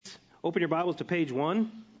Open your Bibles to page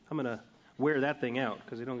 1. I'm going to wear that thing out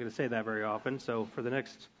because we don't get to say that very often. So for the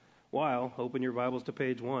next while, open your Bibles to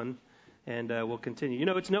page 1, and we'll continue. You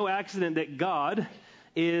know, it's no accident that God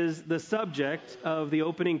is the subject of the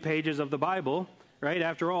opening pages of the Bible, right?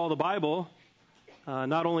 After all, the Bible,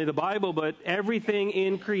 not only the Bible, but everything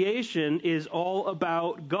in creation is all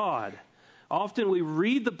about God. Often we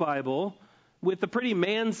read the Bible with a pretty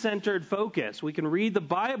man-centered focus. We can read the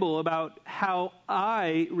Bible about how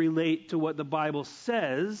I relate to what the Bible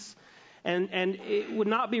says, and it would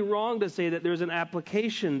not be wrong to say that there's an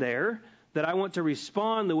application there, that I want to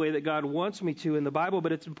respond the way that God wants me to in the Bible,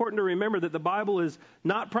 but it's important to remember that the Bible is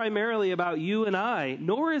not primarily about you and I,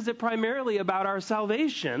 nor is it primarily about our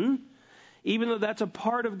salvation, even though that's a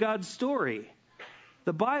part of God's story.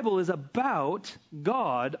 The Bible is about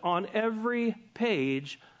God on every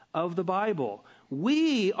page of the Bible.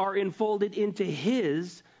 We are enfolded into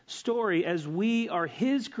His story as we are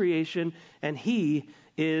His creation and He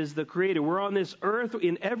is the Creator. We're on this earth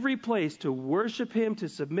in every place to worship Him, to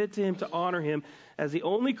submit to Him, to honor Him as the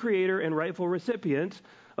only Creator and rightful recipient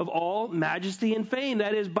of all majesty and fame.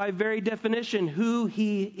 That is, by very definition, who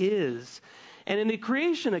He is. And in the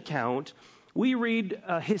creation account, we read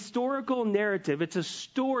a historical narrative. It's a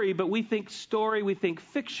story, but we think story, we think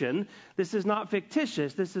fiction. This is not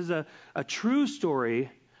fictitious. This is a true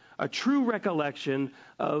story, a true recollection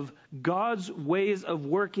of God's ways of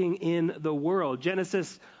working in the world.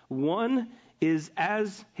 Genesis 1 is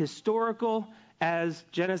as historical as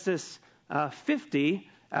Genesis 50,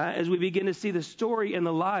 as we begin to see the story and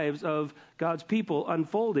the lives of God's people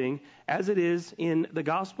unfolding as it is in the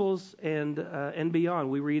Gospels and beyond.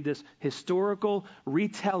 We read this historical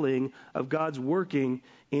retelling of God's working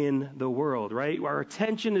in the world, right? Our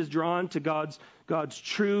attention is drawn to God's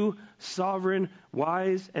true, sovereign,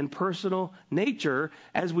 wise, and personal nature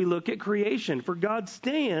as we look at creation. For God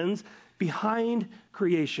stands behind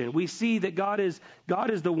creation. We see that God is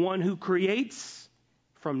the one who creates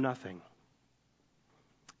from nothing,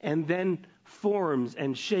 and then forms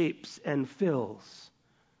and shapes and fills.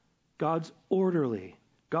 God's orderly.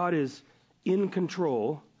 God is in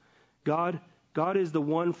control. God is the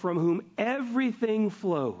one from whom everything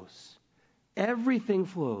flows. Everything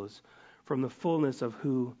flows from the fullness of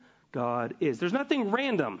who God is. There's nothing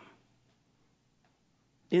random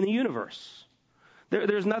in the universe.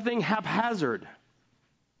 There's nothing haphazard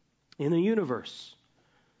in the universe.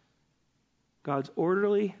 God's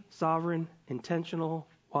orderly, sovereign, intentional,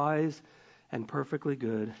 wise, and perfectly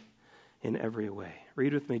good in every way.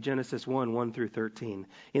 Read with me Genesis 1 through 13.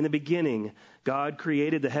 In the beginning, God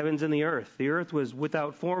created the heavens and the earth. The earth was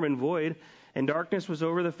without form and void, and darkness was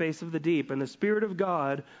over the face of the deep, and the Spirit of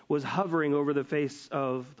God was hovering over the face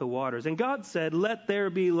of the waters. And God said, "Let there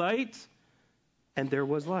be light," and there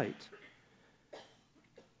was light.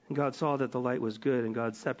 And God saw that the light was good, and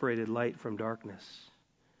God separated light from darkness.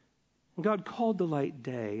 And God called the light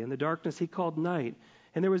day, and the darkness He called night.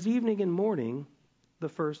 And there was evening and morning the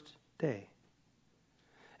first day.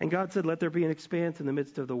 And God said, "Let there be an expanse in the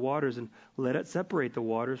midst of the waters, and let it separate the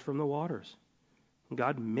waters from the waters." And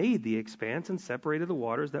God made the expanse and separated the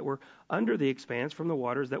waters that were under the expanse from the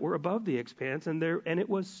waters that were above the expanse, and it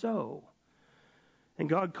was so. And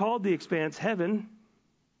God called the expanse heaven,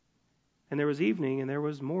 and there was evening and there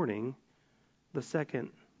was morning the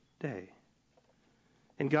second day.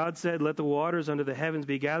 And God said, "Let the waters under the heavens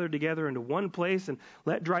be gathered together into one place, and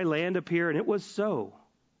let dry land appear." And it was so.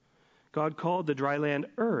 God called the dry land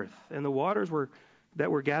earth, and the waters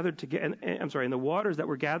that were gathered together. And the waters that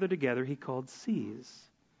were gathered together He called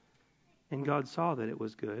seas. And God saw that it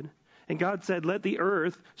was good. And God said, "Let the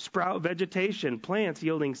earth sprout vegetation, plants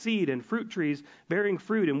yielding seed, and fruit trees bearing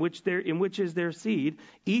fruit, in which is their seed,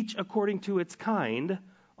 each according to its kind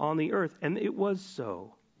on the earth." And it was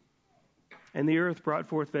so. And the earth brought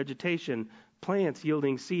forth vegetation, plants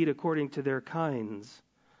yielding seed according to their kinds,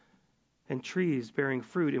 and trees bearing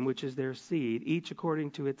fruit in which is their seed, each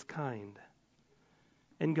according to its kind.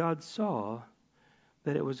 And God saw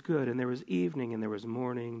that it was good, and there was evening and there was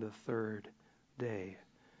morning the third day.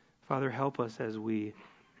 Father, help us as we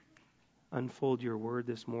unfold Your word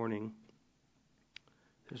this morning.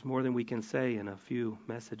 There's more than we can say in a few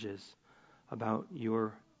messages about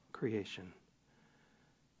Your creation.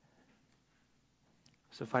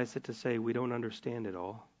 Suffice it to say, we don't understand it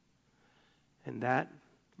all. And that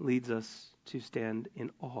leads us to stand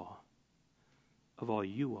in awe of all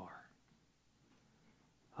You are,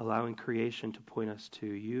 allowing creation to point us to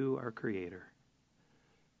You, our Creator.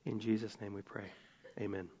 In Jesus' name we pray.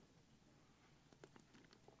 Amen.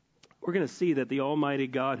 We're going to see that the Almighty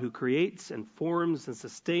God who creates and forms and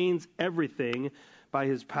sustains everything by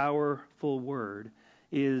His powerful word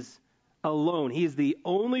is alone. He is the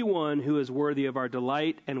only one who is worthy of our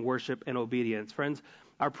delight and worship and obedience. Friends,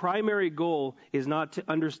 our primary goal is not to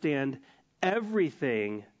understand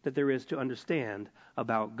everything that there is to understand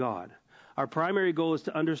about God. Our primary goal is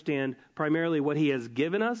to understand primarily what He has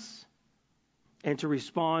given us and to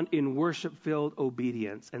respond in worship-filled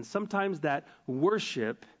obedience. And sometimes that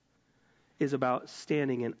worship is about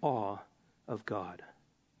standing in awe of God.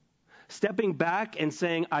 Stepping back and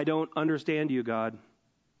saying, I don't understand you, God.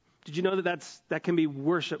 Did you know that can be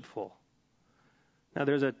worshipful? Now,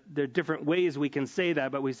 there are different ways we can say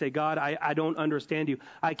that, but we say, God, I don't understand you.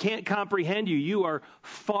 I can't comprehend you. You are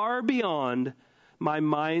far beyond my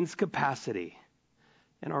mind's capacity.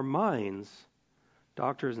 And our minds,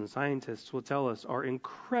 doctors and scientists will tell us, are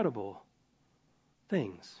incredible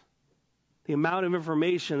things. The amount of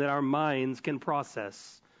information that our minds can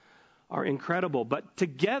process are incredible. But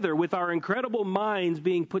together, with our incredible minds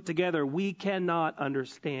being put together, we cannot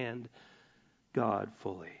understand God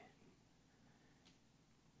fully.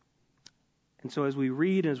 And so as we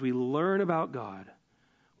read and as we learn about God,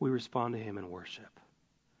 we respond to Him in worship.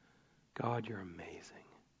 God, you're amazing.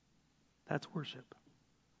 That's worship.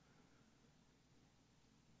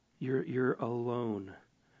 You're alone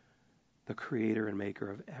the creator and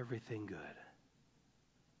maker of everything good.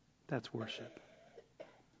 That's worship.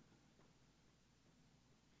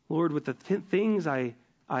 Lord, with the things I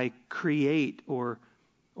create or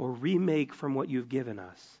remake from what you've given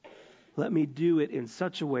us, let me do it in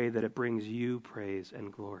such a way that it brings you praise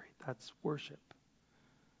and glory. That's worship.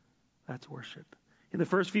 That's worship. In the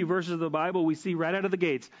first few verses of the Bible, we see right out of the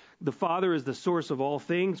gates, the Father is the source of all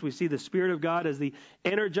things. We see the Spirit of God as the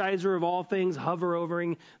energizer of all things,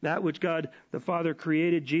 hovering that which God the Father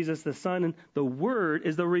created, Jesus the Son, and the Word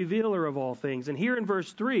is the revealer of all things. And here in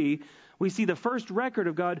verse 3, we see the first record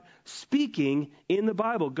of God speaking in the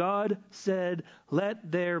Bible. God said,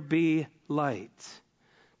 "Let there be light."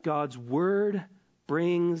 God's Word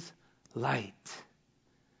brings light.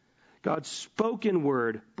 God's spoken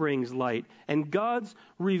word brings light. And God's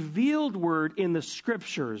revealed word in the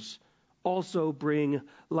Scriptures also bring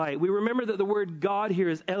light. We remember that the word God here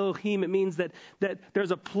is Elohim. It means that there's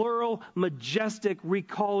a plural, majestic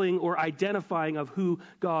recalling or identifying of who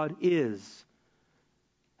God is.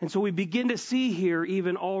 And so we begin to see here,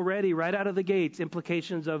 even already, right out of the gates,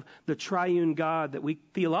 implications of the triune God that we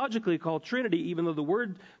theologically call Trinity, even though the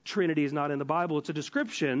word Trinity is not in the Bible. It's a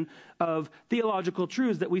description of theological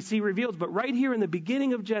truths that we see revealed. But right here in the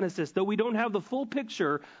beginning of Genesis, though we don't have the full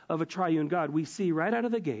picture of a triune God, we see right out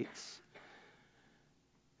of the gates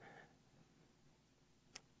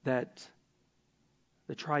that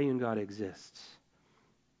the triune God exists.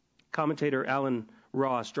 Commentator Alan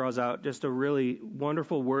Ross draws out just a really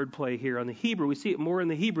wonderful wordplay here on the Hebrew. We see it more in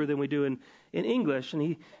the Hebrew than we do in English.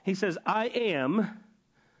 And he says, I am,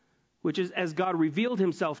 which is as God revealed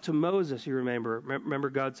himself to Moses, you remember. Remember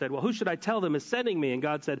God said, well, who should I tell them is sending me? And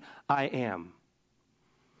God said, I am.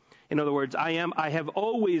 In other words, I am, I have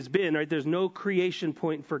always been, right? There's no creation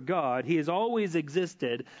point for God. He has always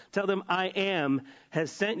existed. Tell them I am has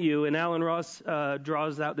sent you. And Alan Ross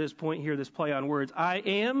draws out this point here, this play on words. I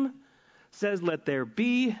am says, let there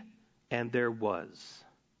be, and there was.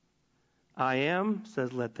 I am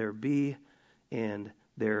says, let there be, and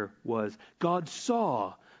there was. God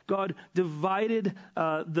saw. God divided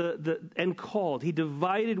and called. He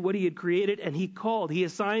divided what he had created, and he called. He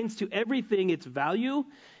assigns to everything its value.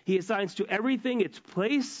 He assigns to everything its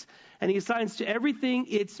place, and he assigns to everything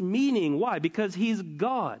its meaning. Why? Because he's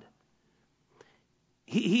God.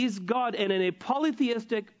 He's God, and in a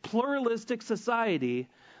polytheistic, pluralistic society,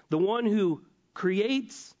 the one who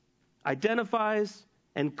creates, identifies,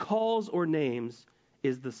 and calls or names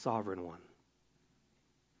is the sovereign one.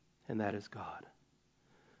 And that is God.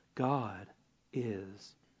 God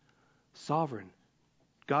is sovereign.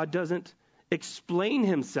 God doesn't explain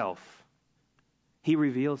himself. He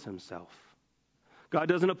reveals himself. God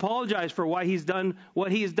doesn't apologize for why he's done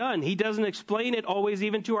what he's done. He doesn't explain it always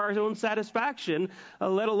even to our own satisfaction,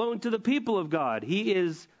 let alone to the people of God. He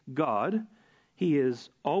is God. He is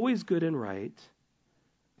always good and right.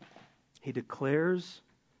 He declares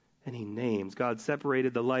and he names. God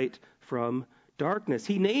separated the light from darkness.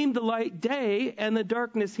 He named the light day, and the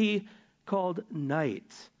darkness he called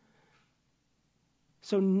night.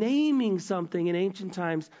 So naming something in ancient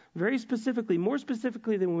times, very specifically, more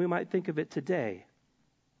specifically than we might think of it today,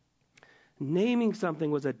 naming something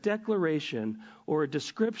was a declaration or a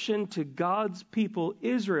description to God's people,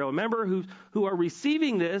 Israel. Remember who are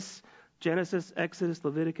receiving this, Genesis, Exodus,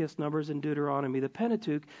 Leviticus, Numbers, and Deuteronomy, the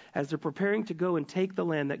Pentateuch, as they're preparing to go and take the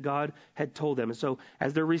land that God had told them. And so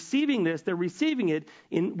as they're receiving this, they're receiving it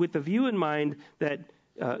with the view in mind that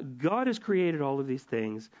God has created all of these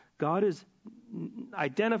things. God has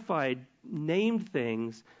identified, named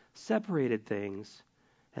things, separated things.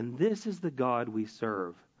 And this is the God we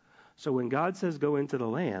serve. So when God says go into the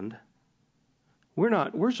land, we're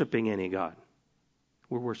not worshiping any God.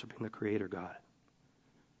 We're worshiping the Creator God.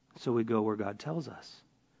 So we go where God tells us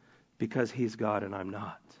because He's God and I'm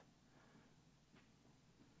not.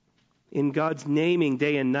 In God's naming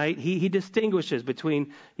day and night, He distinguishes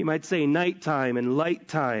between, you might say, nighttime and light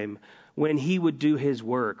time when He would do His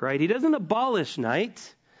work, right? He doesn't abolish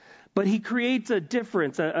night, but He creates a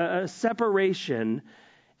difference, a separation.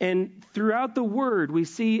 And throughout the Word, we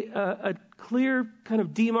see a clear kind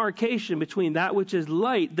of demarcation between that which is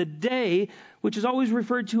light, the day, which is always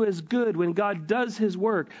referred to as good when God does His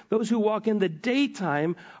work. Those who walk in the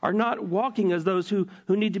daytime are not walking as those who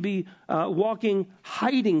need to be walking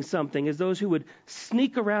hiding something, as those who would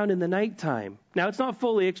sneak around in the nighttime. Now, it's not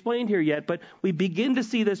fully explained here yet, but we begin to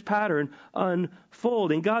see this pattern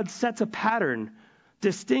unfold. And God sets a pattern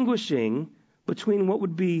distinguishing between what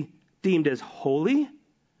would be deemed as holy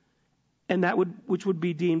and that which would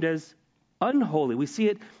be deemed as unholy. We see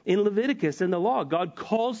it in Leviticus in the law. God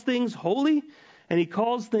calls things holy and He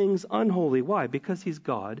calls things unholy. Why? Because He's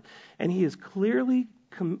God and He is clearly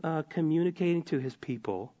communicating to His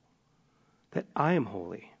people that I am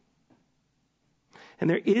holy. And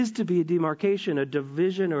there is to be a demarcation, a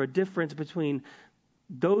division or a difference between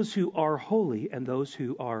those who are holy and those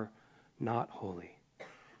who are not holy.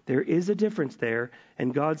 There is a difference there,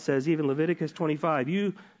 and God says, even Leviticus 25,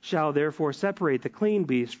 you shall therefore separate the clean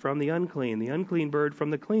beast from the unclean bird from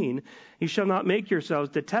the clean. You shall not make yourselves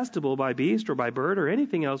detestable by beast or by bird or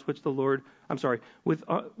anything else which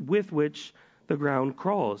with which the ground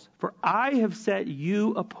crawls. For I have set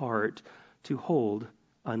you apart to hold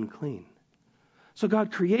unclean. So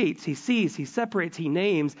God creates, He sees, He separates, He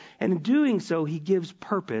names, and in doing so, He gives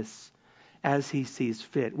purpose as He sees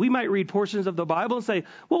fit. We might read portions of the Bible and say,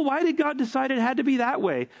 well, why did God decide it had to be that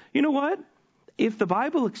way? You know what? If the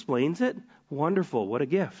Bible explains it, wonderful, what a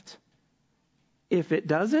gift. If it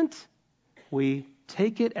doesn't, we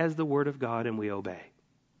take it as the Word of God and we obey.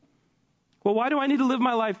 Well, why do I need to live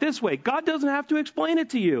my life this way? God doesn't have to explain it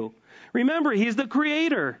to you. Remember, He's the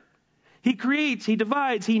Creator. He creates, He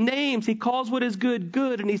divides, He names, He calls what is good,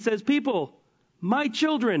 good, and He says, people, my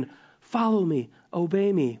children, follow me,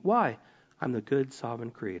 obey me. Why? I'm the good sovereign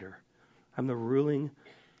Creator. I'm the ruling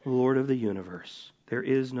Lord of the universe. There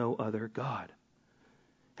is no other God.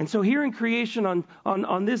 And so here in creation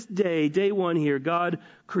on this day, day one here, God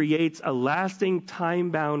creates a lasting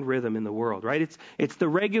time-bound rhythm in the world, right? It's the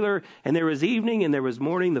regular, and there was evening and there was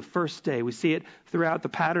morning the first day. We see it throughout the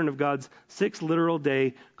pattern of God's 6 literal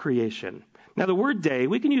day creation. Now the word day,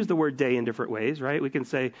 we can use the word day in different ways, right? We can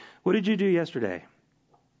say, what did you do yesterday?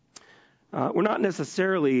 We're not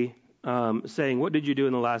necessarily saying, what did you do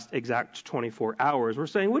in the last exact 24 hours? We're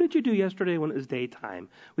saying, what did you do yesterday when it was daytime?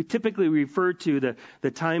 We typically refer to the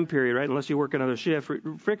time period, right? Unless you work another shift,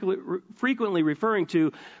 frequently referring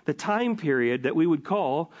to the time period that we would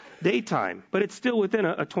call daytime. But it's still within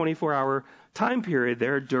a 24-hour time period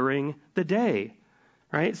there during the day,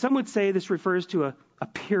 right? Some would say this refers to a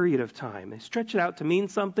period of time. They stretch it out to mean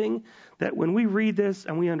something that when we read this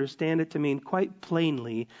and we understand it to mean quite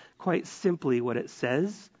plainly, quite simply what it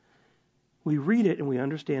says, we read it and we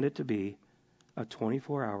understand it to be a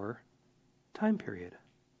 24-hour time period,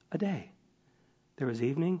 a day. There was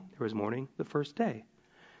evening, there was morning, the first day.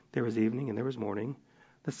 There was evening and there was morning,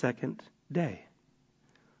 the second day.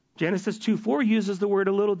 Genesis 2:4 uses the word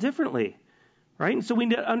a little differently, right? And so we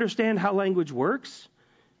need to understand how language works.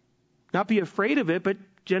 Not be afraid of it, but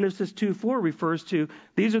Genesis 2:4 refers to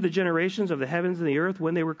these are the generations of the heavens and the earth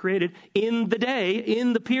when they were created in the day,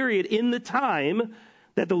 in the period, in the time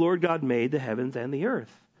that the Lord God made the heavens and the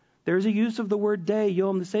earth. There's a use of the word day,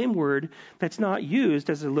 Yom, the same word, that's not used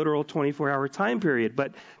as a literal 24-hour time period.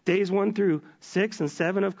 But days 1 through 6 and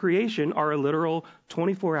 7 of creation are a literal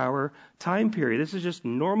 24-hour time period. This is just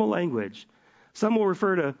normal language. Some will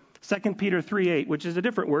refer to 2 Peter 3:8, which is a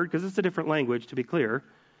different word because it's a different language, to be clear.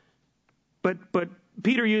 But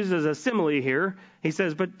Peter uses a simile here. He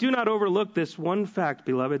says, but do not overlook this one fact,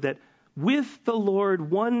 beloved, that with the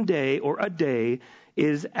Lord one day or a day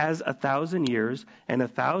is as 1,000 years, and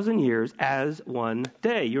 1,000 years as one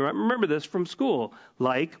day. You remember this from school.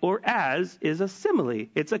 Like or as is a simile.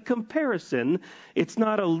 It's a comparison. It's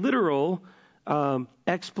not a literal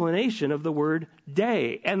explanation of the word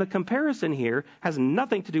day. And the comparison here has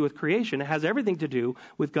nothing to do with creation. It has everything to do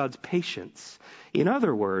with God's patience. In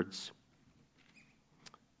other words,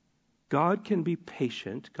 God can be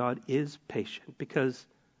patient. God is patient because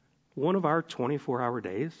one of our 24-hour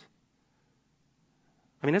days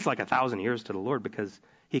I mean, it's like 1,000 years to the Lord because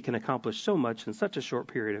he can accomplish so much in such a short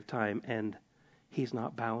period of time, and he's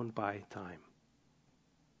not bound by time.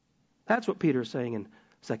 That's what Peter's saying in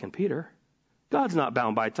 2 Peter. God's not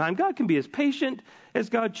bound by time. God can be as patient as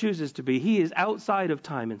God chooses to be. He is outside of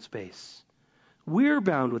time and space. We're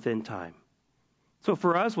bound within time. So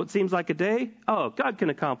for us, what seems like a day, God can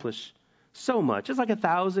accomplish so much. It's like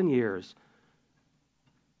 1,000 years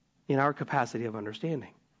in our capacity of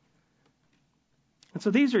understanding. And so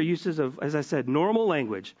these are uses of, as I said, normal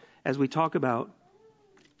language as we talk about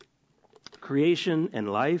creation and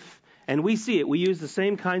life. And we see it. We use the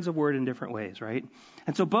same kinds of word in different ways, right?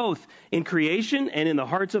 And so both in creation and in the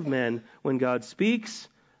hearts of men, when God speaks,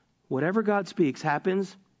 whatever God speaks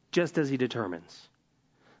happens just as he determines.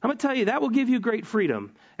 I'm going to tell you, that will give you great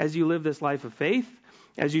freedom as you live this life of faith,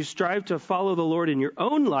 as you strive to follow the Lord in your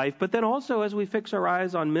own life, but then also as we fix our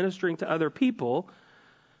eyes on ministering to other people.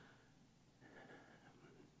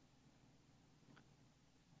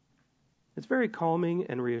 It's very calming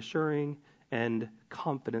and reassuring and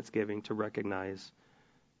confidence-giving to recognize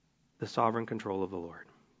the sovereign control of the Lord.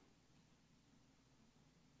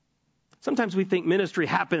 Sometimes we think ministry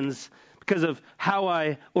happens because of how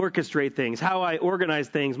I orchestrate things, how I organize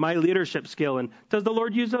things, my leadership skill. And does the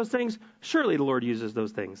Lord use those things? Surely the Lord uses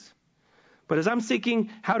those things. But as I'm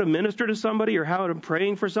seeking how to minister to somebody or how I'm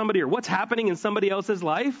praying for somebody or what's happening in somebody else's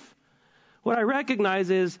life, what I recognize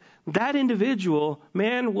is that individual,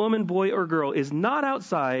 man, woman, boy, or girl, is not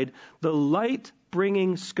outside the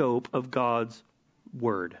light-bringing scope of God's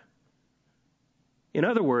word. In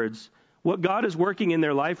other words, what God is working in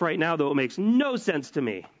their life right now, though it makes no sense to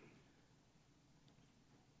me,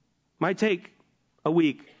 might take a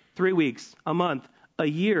week, 3 weeks, a month, a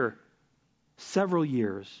year, several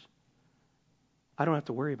years. I don't have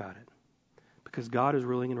to worry about it because God is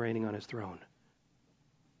ruling and reigning on his throne.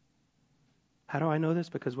 How do I know this?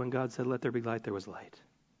 Because when God said, "Let there be light," there was light.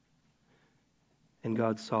 And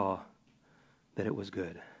God saw that it was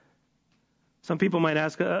good. Some people might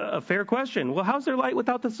ask a fair question. Well, how's there light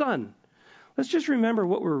without the sun? Let's just remember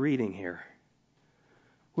what we're reading here.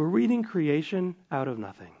 We're reading creation out of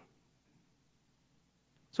nothing.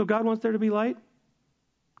 So God wants there to be light?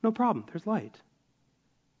 No problem. There's light.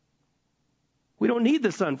 We don't need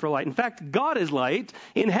the sun for light. In fact, God is light.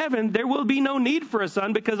 In heaven, there will be no need for a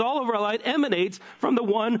sun because all of our light emanates from the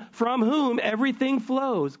one from whom everything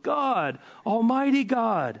flows. God, Almighty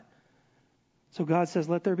God. So God says,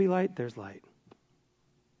 "Let there be light." There's light.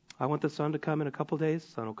 I want the sun to come in a couple days.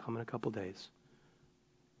 The sun will come in a couple days.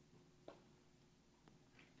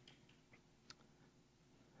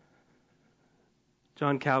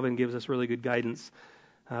 John Calvin gives us really good guidance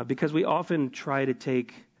because we often try to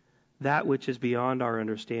take that which is beyond our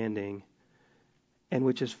understanding and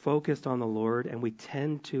which is focused on the Lord, and we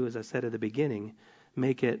tend to, as I said at the beginning,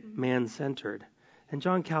 make it man-centered. And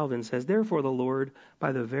John Calvin says, "Therefore the Lord,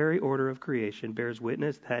 by the very order of creation, bears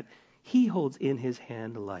witness that he holds in his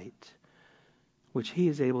hand light, which he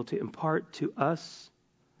is able to impart to us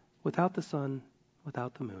without the sun,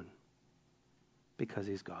 without the moon, because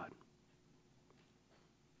he's God."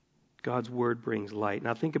 God's word brings light.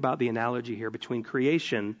 Now think about the analogy here between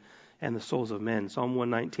creation and the souls of men. Psalm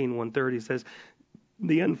 119, 130 says,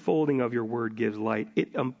 "The unfolding of your word gives light.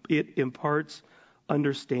 It imparts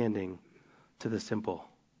understanding to the simple."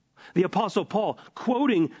 The Apostle Paul,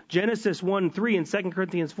 quoting Genesis 1:3 and 2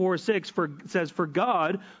 Corinthians 4:6, says, "For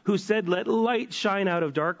God, who said, 'Let light shine out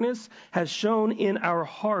of darkness,' has shone in our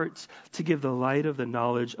hearts to give the light of the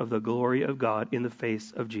knowledge of the glory of God in the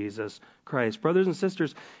face of Jesus Christ." Brothers and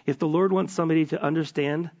sisters, if the Lord wants somebody to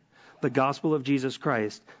understand the gospel of Jesus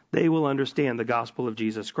Christ, they will understand the gospel of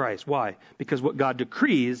Jesus Christ. Why? Because what God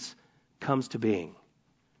decrees comes to being.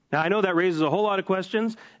 Now, I know that raises a whole lot of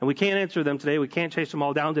questions, and we can't answer them today. We can't chase them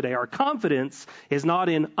all down today. Our confidence is not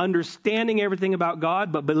in understanding everything about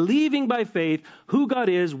God, but believing by faith who God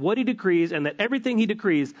is, what he decrees, and that everything he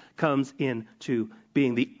decrees comes into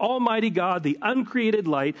being. The Almighty God, the uncreated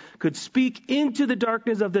light, could speak into the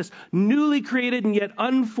darkness of this newly created and yet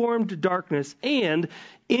unformed darkness and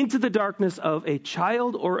into the darkness of a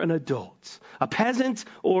child or an adult, a peasant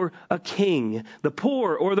or a king, the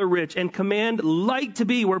poor or the rich, and command light to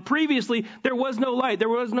be where previously there was no light, there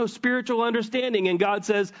was no spiritual understanding. And God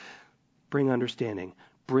says, bring understanding,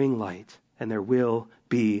 bring light, and there will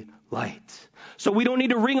be light. So we don't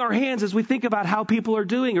need to wring our hands as we think about how people are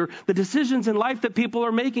doing or the decisions in life that people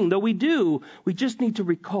are making. Though we do, we just need to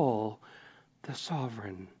recall the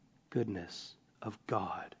sovereign goodness of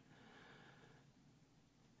God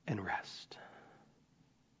and rest.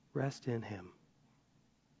 Rest in him.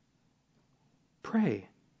 Pray.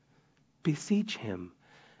 Beseech him.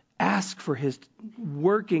 ask for his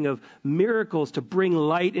working of miracles to bring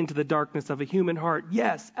light into the darkness of a human heart?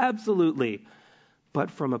 Yes, absolutely.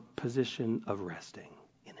 But from a position of resting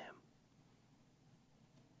in him.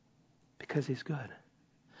 Because he's good.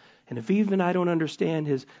 And if even I don't understand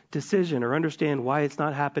his decision or understand why it's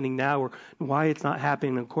not happening now or why it's not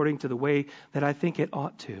happening according to the way that I think it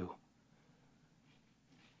ought to,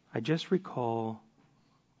 I just recall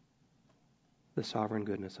the sovereign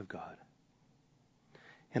goodness of God.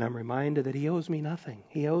 And I'm reminded that he owes me nothing.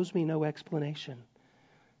 He owes me no explanation.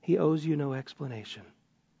 He owes you no explanation.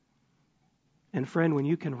 And friend, when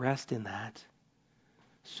you can rest in that,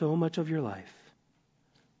 so much of your life,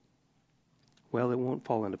 well, it won't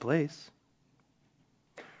fall into place.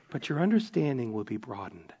 But your understanding will be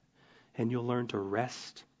broadened. And you'll learn to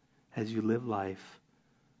rest as you live life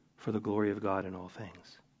for the glory of God in all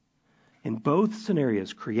things. In both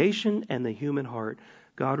scenarios, creation and the human heart,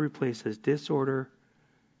 God replaces disorder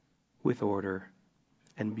with order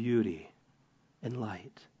and beauty and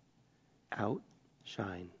light.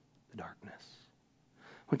 Outshine the darkness.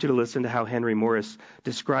 I want you to listen to how Henry Morris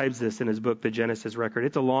describes this in his book, The Genesis Record.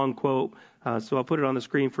 It's a long quote, so I'll put it on the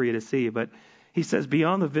screen for you to see. But he says,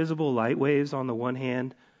 beyond the visible light waves on the one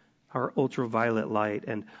hand are ultraviolet light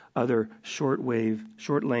and other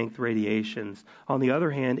short-length radiations. On the other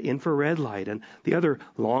hand, infrared light and the other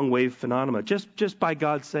long-wave phenomena. Just by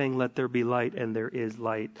God saying, let there be light, and there is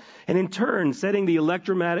light. And in turn, setting the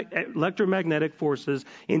electromagnetic forces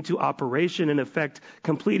into operation, in effect,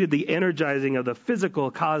 completed the energizing of the physical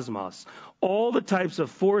cosmos. All the types of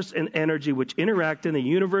force and energy which interact in the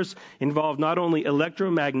universe involve not only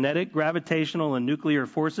electromagnetic, gravitational, and nuclear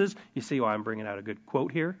forces. You see why I'm bringing out a good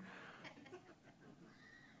quote here?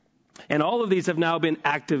 And all of these have now been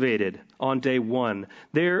activated on day one.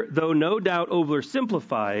 Though no doubt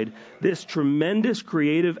oversimplified, this tremendous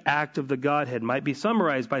creative act of the Godhead might be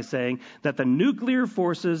summarized by saying that the nuclear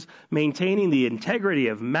forces maintaining the integrity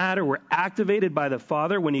of matter were activated by the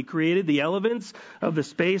Father when he created the elements of the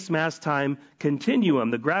space-mass-time continuum.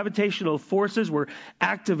 The gravitational forces were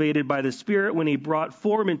activated by the Spirit when he brought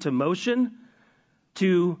form into motion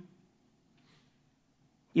to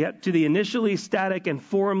the initially static and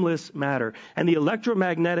formless matter. And the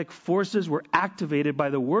electromagnetic forces were activated by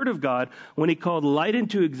the Word of God when he called light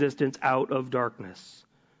into existence out of darkness.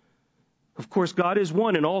 Of course, God is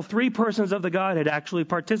one, and all three persons of the Godhead actually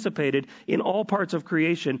participated in all parts of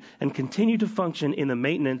creation and continue to function in the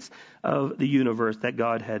maintenance of the universe that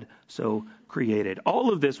God had so created.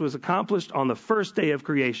 All of this was accomplished on the first day of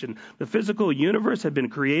creation. The physical universe had been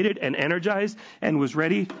created and energized and was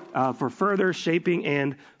ready for further shaping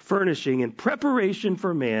and furnishing in preparation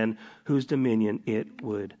for man, whose dominion it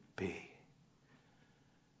would be.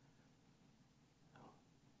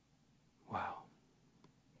 Wow.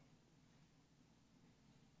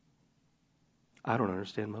 I don't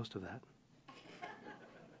understand most of that.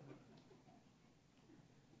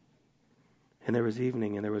 And there was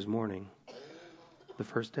evening and there was morning, the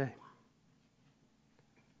first day.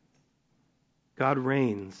 God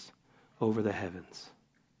reigns over the heavens.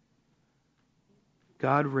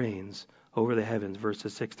 God reigns over the heavens,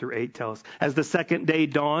 verses 6 through 8 tell us. As the second day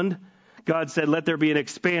dawned, God said, let there be an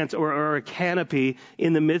expanse or a canopy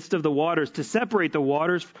in the midst of the waters to separate the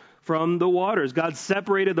waters from the waters. God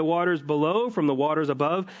separated the waters below from the waters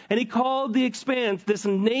above, and he called the expanse, this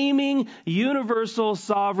naming, universal,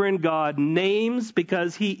 sovereign God, names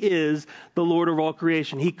because he is the Lord of all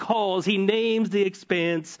creation. He names the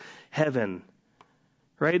expanse heaven.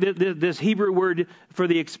 Right? This Hebrew word for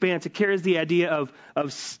the expanse, it carries the idea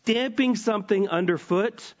of stamping something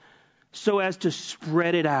underfoot so as to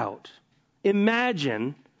spread it out.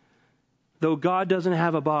 Imagine, though God doesn't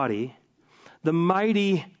have a body, the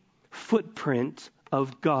mighty footprint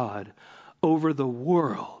of God over the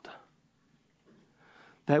world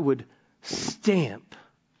that would stamp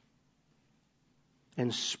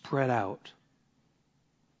and spread out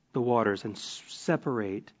the waters and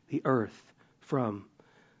separate the earth from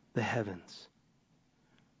the heavens.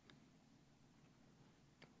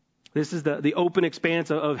 This is the open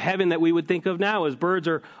expanse of heaven that we would think of now as birds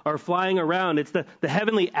are flying around. It's the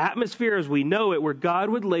heavenly atmosphere as we know it, where God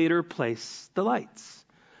would later place the lights.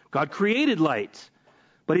 God created light,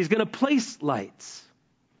 but he's going to place lights.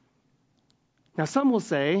 Now some will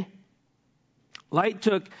say, light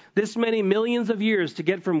took this many millions of years to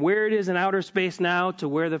get from where it is in outer space now to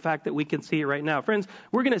where the fact that we can see it right now. Friends,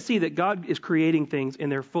 we're going to see that God is creating things in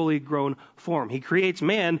their fully grown form. He creates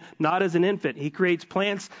man not as an infant. He creates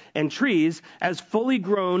plants and trees as fully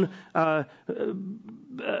grown,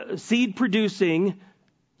 seed-producing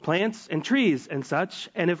plants and trees and such.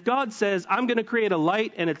 And if God says, I'm going to create a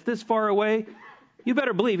light and it's this far away, you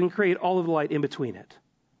better believe and create all of the light in between it.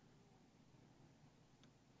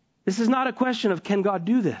 This is not a question of can God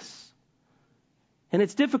do this? And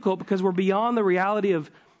it's difficult because we're beyond the reality of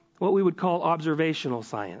what we would call observational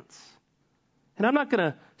science. And I'm not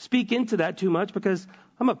going to speak into that too much because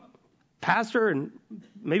I'm a pastor and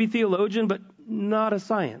maybe theologian, but not a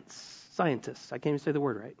scientist. I can't even say the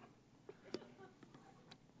word right.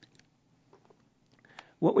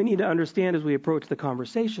 What we need to understand as we approach the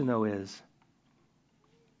conversation, though, is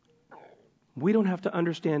we don't have to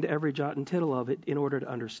understand every jot and tittle of it in order to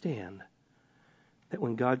understand that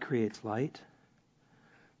when God creates light,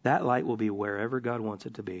 that light will be wherever God wants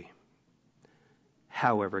it to be,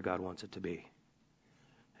 however God wants it to be,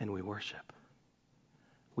 and we worship.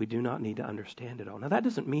 We do not need to understand it all. Now, that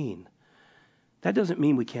doesn't mean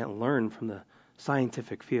we can't learn from the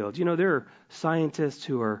scientific field. You know, there are scientists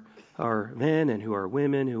who are men and who are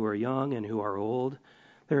women, who are young and who are old.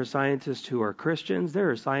 There are scientists who are Christians. There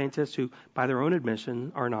are scientists who, by their own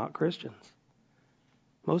admission, are not Christians.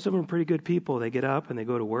 Most of them are pretty good people. They get up and they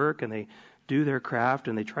go to work and they do their craft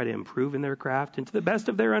and they try to improve in their craft. And to the best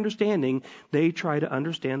of their understanding, they try to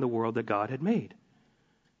understand the world that God had made.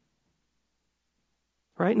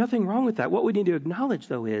 Right? Nothing wrong with that. What we need to acknowledge,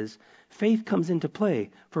 though, is faith comes into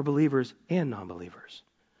play for believers and non-believers.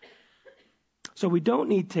 So we don't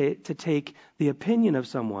need to take the opinion of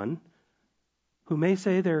someone who may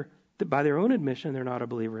say that by their own admission they're not a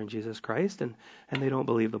believer in Jesus Christ and they don't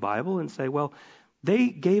believe the Bible and say, well,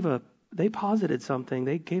 they posited something,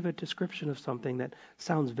 they gave a description of something that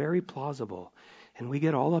sounds very plausible. And we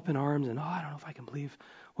get all up in arms and, I don't know if I can believe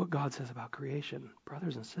what God says about creation.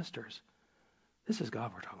 Brothers and sisters, this is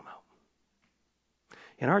God we're talking about.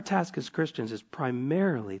 And our task as Christians is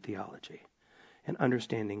primarily theology. And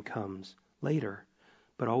understanding comes later,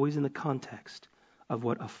 but always in the context of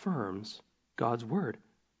what affirms God's Word.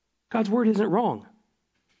 God's Word isn't wrong.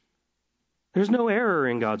 There's no error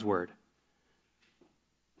in God's Word.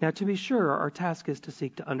 Now, to be sure, our task is to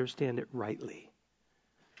seek to understand it rightly,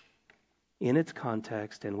 in its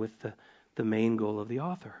context and with the main goal of the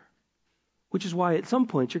author. Which is why at some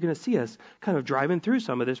point you're going to see us kind of driving through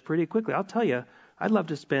some of this pretty quickly. I'll tell you, I'd love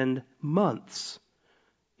to spend months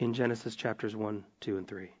in Genesis chapters 1, 2, and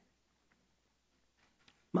 3.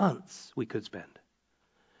 Months we could spend.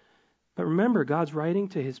 But remember, God's writing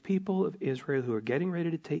to his people of Israel who are getting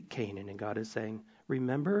ready to take Canaan, and God is saying,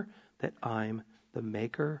 remember that I'm the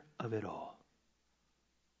maker of it all.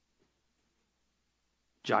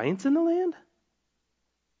 Giants in the land?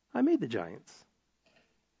 I made the giants.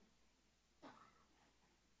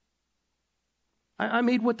 I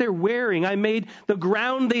made what they're wearing. I made the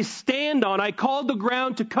ground they stand on. I called the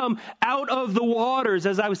ground to come out of the waters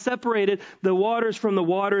as I separated the waters from the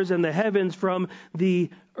waters and the heavens from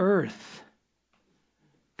the earth.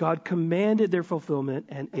 God commanded their fulfillment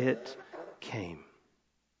and it came.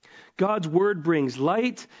 God's word brings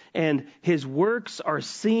light, and his works are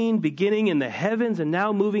seen beginning in the heavens and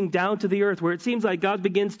now moving down to the earth, where it seems like God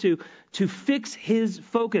begins to fix his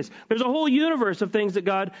focus. There's a whole universe of things that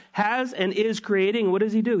God has and is creating. What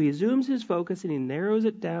does he do? He zooms his focus and he narrows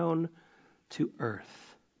it down to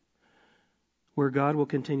earth, where God will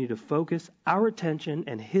continue to focus our attention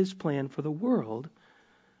and his plan for the world,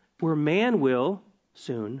 where man will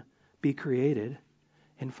soon be created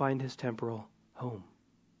and find his temporal home.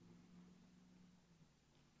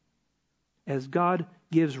 As God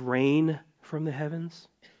gives rain from the heavens,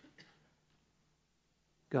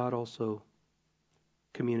 God also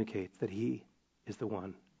communicates that he is the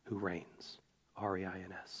one who reigns,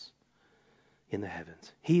 R-E-I-N-S, in the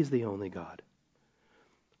heavens. He's the only God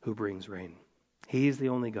who brings rain. He's the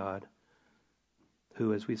only God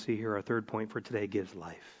who, as we see here, our third point for today, gives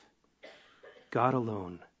life. God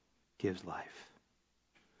alone gives life.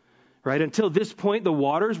 Right? Until this point, the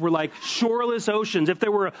waters were like shoreless oceans. If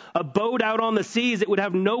there were a boat out on the seas, it would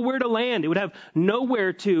have nowhere to land. It would have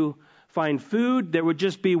nowhere to find food. There would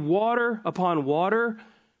just be water upon water.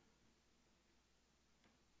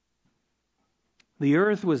 The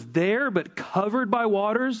earth was there, but covered by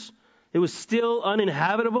waters. It was still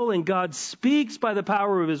uninhabitable, and God speaks by the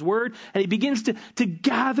power of his word, and he begins to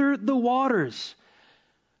gather the waters.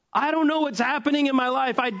 I don't know what's happening in my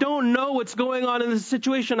life. I don't know what's going on in this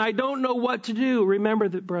situation. I don't know what to do. Remember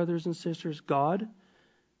that, brothers and sisters, God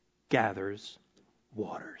gathers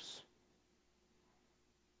waters.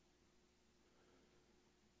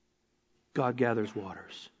 God gathers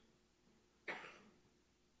waters.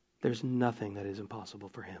 There's nothing that is impossible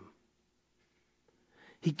for him.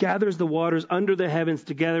 He gathers the waters under the heavens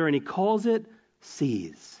together, and he calls it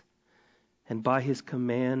seas. And by his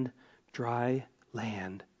command, dry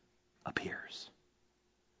land appears.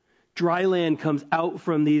 dry land comes out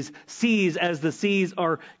from these seas as the seas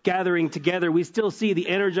are gathering together. We still see the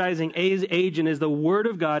energizing agent is the Word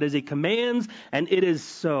of God as He commands, and it is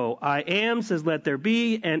so. I am says, let there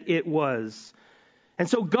be, and it was. And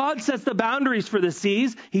so God sets the boundaries for the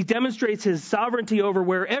seas. He demonstrates His sovereignty over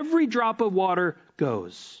where every drop of water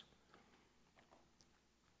goes.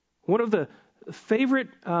 One of the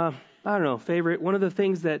one of the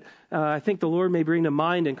things that I think the Lord may bring to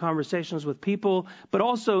mind in conversations with people, but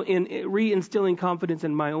also in reinstilling confidence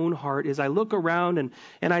in my own heart, is I look around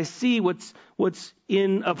and I see what's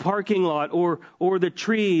in a parking lot or the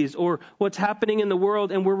trees or what's happening in the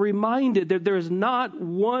world, and we're reminded that there is not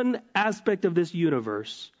one aspect of this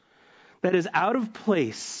universe that is out of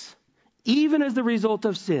place, even as the result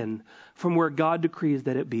of sin, from where God decrees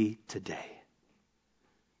that it be today.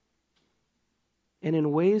 And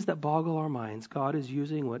in ways that boggle our minds, God is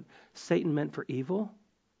using what Satan meant for evil,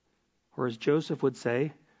 or as Joseph would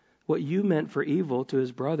say, what you meant for evil to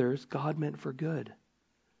his brothers, God meant for good.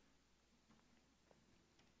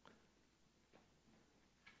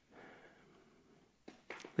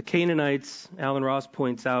 The Canaanites, Alan Ross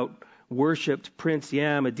points out, worshipped Prince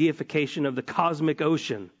Yam, a deification of the cosmic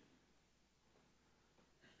ocean.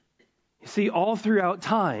 You see, all throughout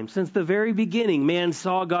time, since the very beginning, man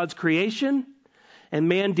saw God's creation, and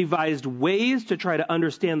man devised ways to try to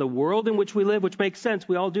understand the world in which we live, which makes sense.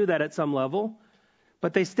 We all do that at some level.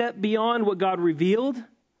 But they stepped beyond what God revealed,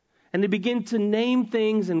 and they begin to name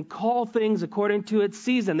things and call things according to its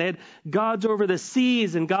season. They had gods over the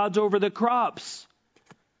seas and gods over the crops.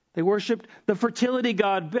 They worshipped the fertility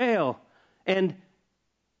god Baal, and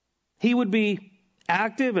he would be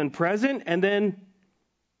active and present, and then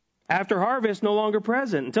after harvest, no longer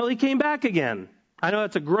present until he came back again. I know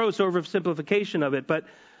that's a gross oversimplification of it, but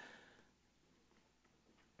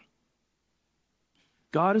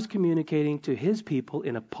God is communicating to his people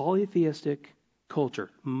in a polytheistic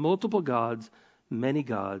culture, multiple gods, many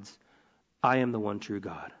gods. I am the one true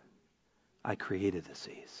God. I created the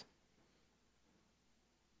seas.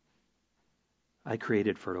 I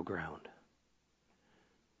created fertile ground.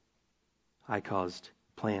 I caused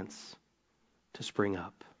plants to spring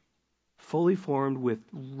up, fully formed with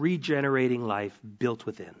regenerating life built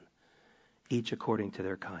within, each according to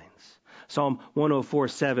their kinds. Psalm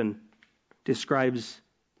 104:7 describes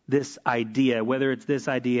this idea, whether it's this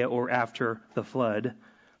idea or after the flood.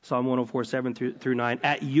 Psalm 104:7 through 9.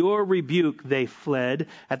 At your rebuke they fled.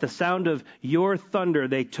 At the sound of your thunder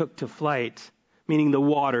they took to flight. Meaning the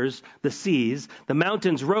waters, the seas. The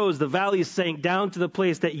mountains rose, the valleys sank down to the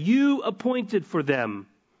place that you appointed for them.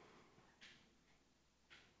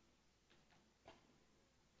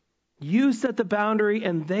 You set the boundary,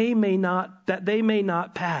 and they may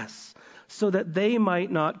not pass, so that they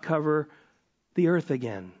might not cover the earth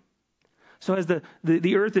again. So as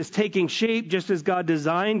the earth is taking shape, just as God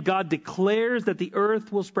designed, God declares that the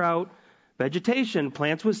earth will sprout vegetation,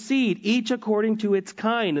 plants with seed, each according to its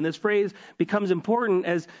kind. And this phrase becomes important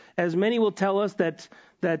as many will tell us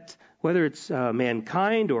that whether it's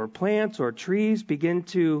mankind or plants or trees begin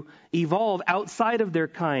to evolve outside of their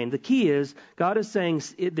kind. The key is God is saying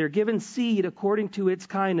they're given seed according to its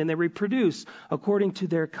kind, and they reproduce according to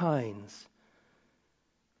their kinds.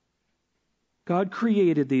 God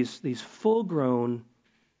created these full-grown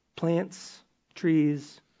plants,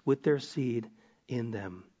 trees with their seed in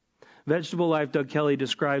them. Vegetable Life, Doug Kelly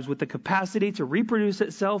describes, with the capacity to reproduce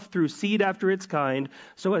itself through seed after its kind,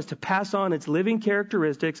 so as to pass on its living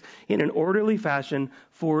characteristics in an orderly fashion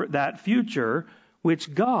for that future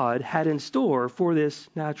which God had in store for this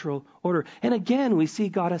natural order. And again, we see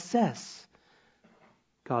God assess.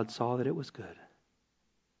 God saw that it was good.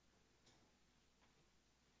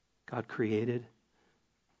 God created,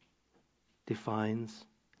 defines,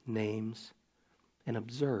 names, and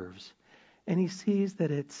observes. And he sees that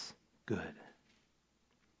it's good.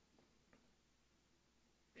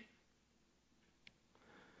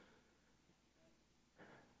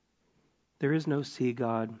 There is no sea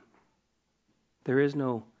god. There is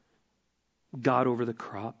no God over the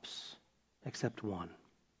crops except one.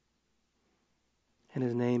 And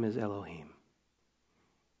his name is Elohim.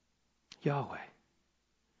 Yahweh.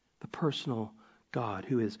 The personal God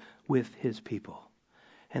who is with his people.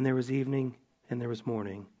 And there was evening and there was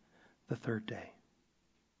morning, the third day.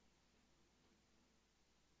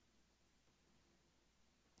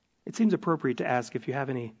 It seems appropriate to ask if you have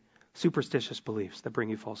any superstitious beliefs that bring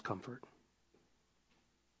you false comfort.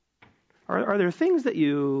 Are there things that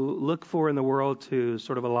you look for in the world to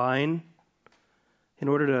sort of align in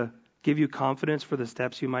order to give you confidence for the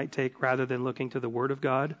steps you might take rather than looking to the Word of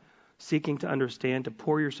God seeking to understand, to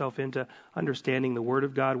pour yourself into understanding the Word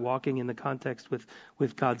of God, walking in the context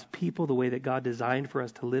with God's people, the way that God designed for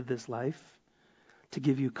us to live this life, to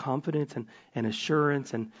give you confidence and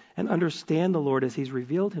assurance and understand the Lord as He's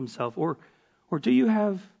revealed Himself? Or do you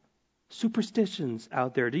have superstitions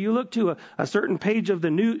out there? Do you look to a certain page of the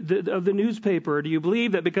newspaper? Or do you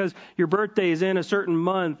believe that because your birthday is in a certain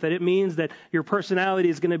month that it means that your personality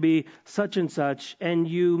is going to be such and such, and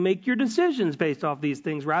you make your decisions based off these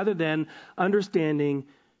things rather than understanding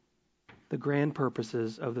the grand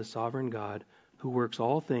purposes of the sovereign God who works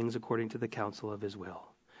all things according to the counsel of His will?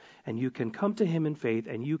 And you can come to Him in faith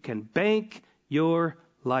and you can bank your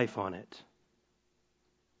life on it.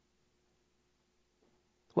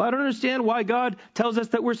 Well, I don't understand why God tells us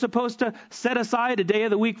that we're supposed to set aside a day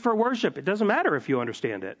of the week for worship. It doesn't matter if you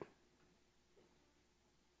understand it.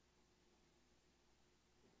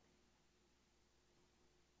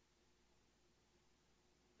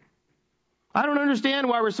 I don't understand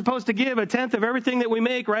why we're supposed to give a tenth of everything that we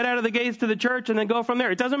make right out of the gates to the church and then go from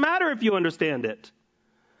there. It doesn't matter if you understand it.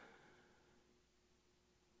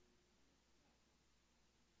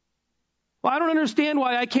 Well, I don't understand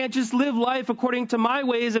why I can't just live life according to my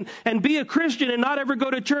ways and be a Christian and not ever go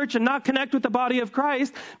to church and not connect with the body of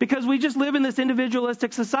Christ, because we just live in this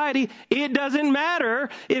individualistic society. It doesn't matter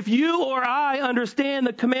if you or I understand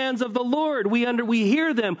the commands of the Lord. We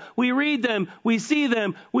hear them, we read them, we see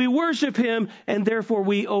them, we worship Him, and therefore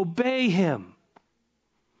we obey Him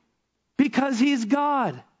because He's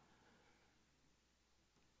God.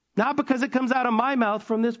 Not because it comes out of my mouth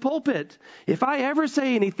from this pulpit. If I ever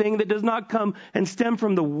say anything that does not come and stem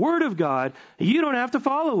from the Word of God, you don't have to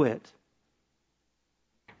follow it.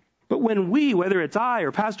 But when we, whether it's I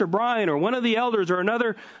or Pastor Brian or one of the elders or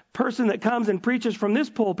another person that comes and preaches from this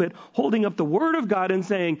pulpit, holding up the Word of God and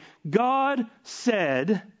saying, God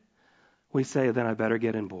said, we say, then I better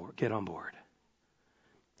get on board.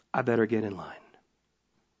 I better get in line.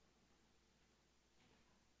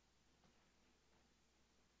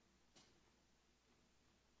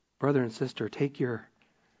 Brother and sister, take your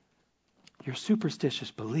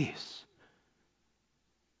superstitious beliefs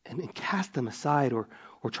and cast them aside, or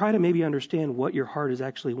try to maybe understand what your heart is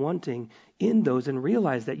actually wanting in those, and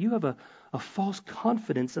realize that you have a false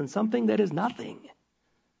confidence in something that is nothing.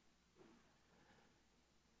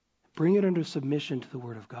 Bring it under submission to the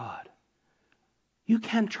Word of God. You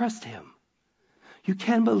can trust Him. You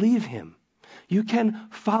can believe Him. You can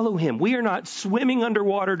follow Him. We are not swimming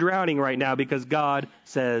underwater drowning right now because God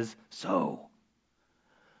says so.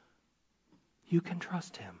 You can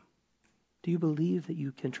trust Him. Do you believe that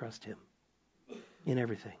you can trust Him in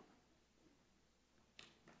everything?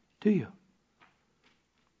 Do you?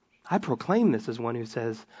 I proclaim this as one who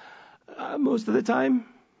says, most of the time,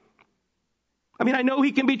 I know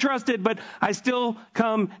He can be trusted, but I still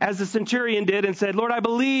come as the centurion did and said, Lord, I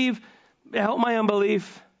believe, help my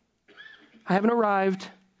unbelief. I haven't arrived.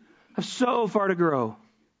 I have so far to grow.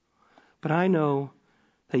 But I know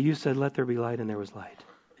that you said, let there be light, and there was light.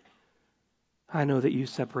 I know that you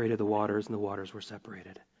separated the waters, and the waters were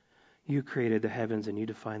separated. You created the heavens, and you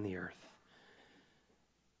defined the earth.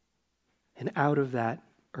 And out of that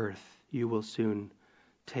earth, you will soon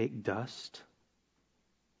take dust.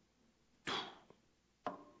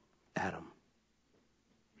 Adam,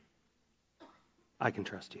 I can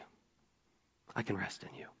trust you. I can rest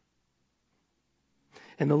in you.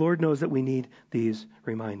 And the Lord knows that we need these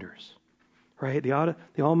reminders, right? The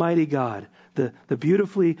Almighty God, the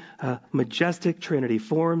beautifully majestic Trinity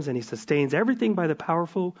forms and He sustains everything by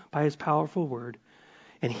His powerful word.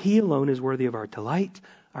 And He alone is worthy of our delight,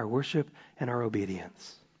 our worship, and our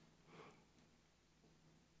obedience.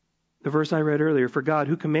 The verse I read earlier, for God,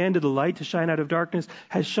 who commanded the light to shine out of darkness,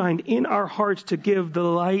 has shined in our hearts to give the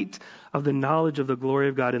light of the knowledge of the glory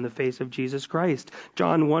of God in the face of Jesus Christ.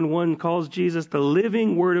 John 1:1 calls Jesus the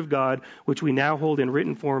living Word of God, which we now hold in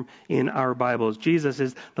written form in our Bibles. Jesus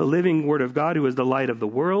is the living Word of God, who is the light of the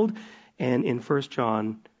world. And in 1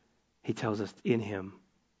 John, he tells us in Him,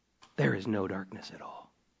 there is no darkness at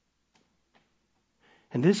all.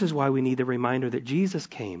 And this is why we need the reminder that Jesus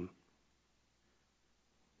came,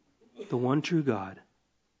 the one true God,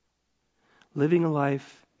 living a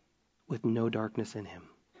life with no darkness in Him,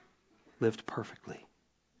 lived perfectly.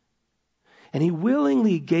 And He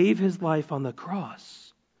willingly gave His life on the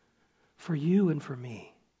cross for you and for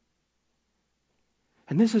me.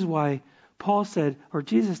 And this is why Paul said, or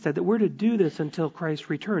Jesus said, that we're to do this until Christ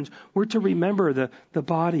returns. We're to remember the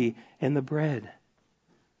body and the bread.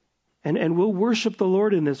 And we'll worship the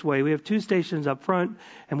Lord in this way. We have 2 stations up front,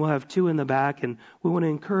 and we'll have 2 in the back, and we want to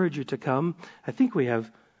encourage you to come. I think we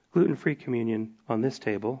have gluten-free communion on this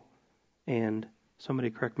table, and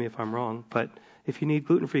Somebody correct me if I'm wrong, but if you need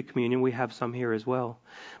gluten-free communion, we have some here as well.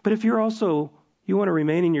 But if you want to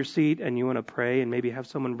remain in your seat and you want to pray and maybe have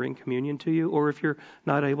someone bring communion to you, or if you're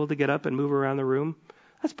not able to get up and move around the room,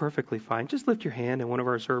 that's perfectly fine. Just lift your hand and one of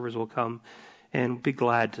our servers will come and be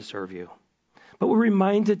glad to serve you. But we're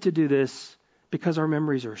reminded to do this because our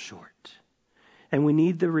memories are short. And we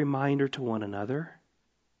need the reminder to one another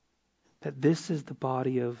that this is the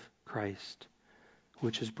body of Christ,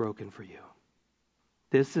 which is broken for you.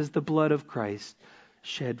 This is the blood of Christ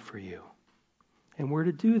shed for you. And we're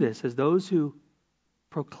to do this as those who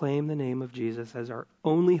proclaim the name of Jesus as our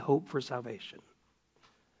only hope for salvation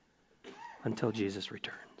until Jesus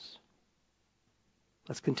returns.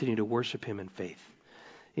 Let's continue to worship him in faith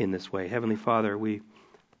in this way. Heavenly Father, we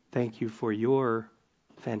thank you for your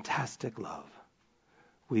fantastic love.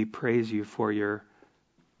 We praise you for your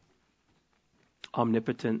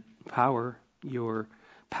omnipotent power, your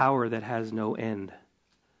power that has no end,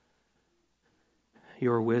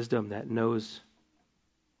 your wisdom that knows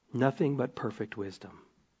nothing but perfect wisdom.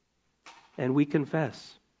 And we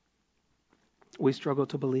confess, we struggle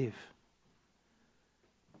to believe.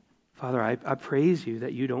 Father, I praise you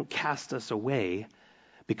that you don't cast us away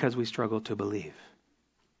because we struggle to believe.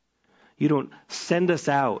 You don't send us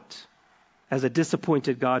out as a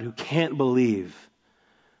disappointed God who can't believe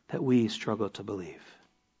that we struggle to believe.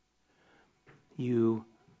 You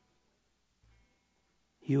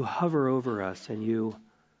hover over us and you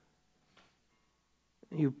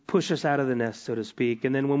push us out of the nest, so to speak.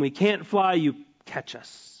 And then when we can't fly, you catch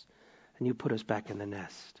us and you put us back in the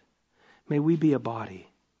nest. May we be a body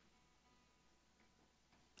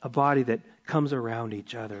that comes around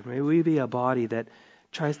each other. May we be a body that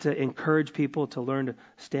tries to encourage people to learn to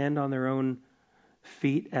stand on their own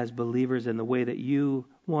feet as believers in the way that you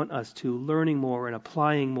want us to, learning more and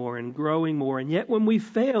applying more and growing more. And yet when we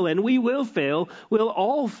fail, and we will fail, we'll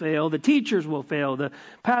all fail. The teachers will fail. The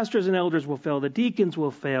pastors and elders will fail. The deacons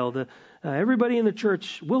will fail. Everybody in the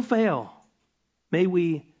church will fail. May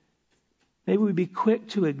we be quick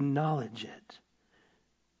to acknowledge it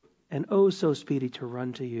and oh so speedy to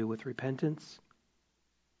run to you with repentance,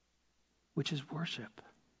 which is worship.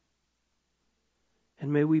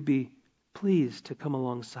 And may we be pleased to come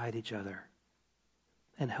alongside each other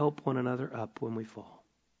and help one another up when we fall.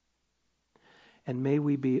 And may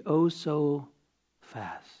we be oh so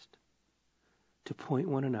fast to point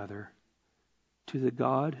one another to the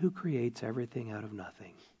God who creates everything out of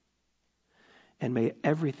nothing. And may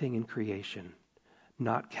everything in creation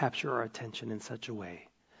not capture our attention in such a way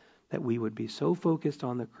that we would be so focused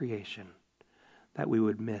on the creation that we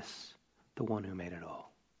would miss the one who made it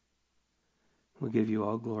all. We'll give you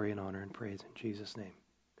all glory and honor and praise in Jesus' name.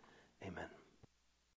 Amen.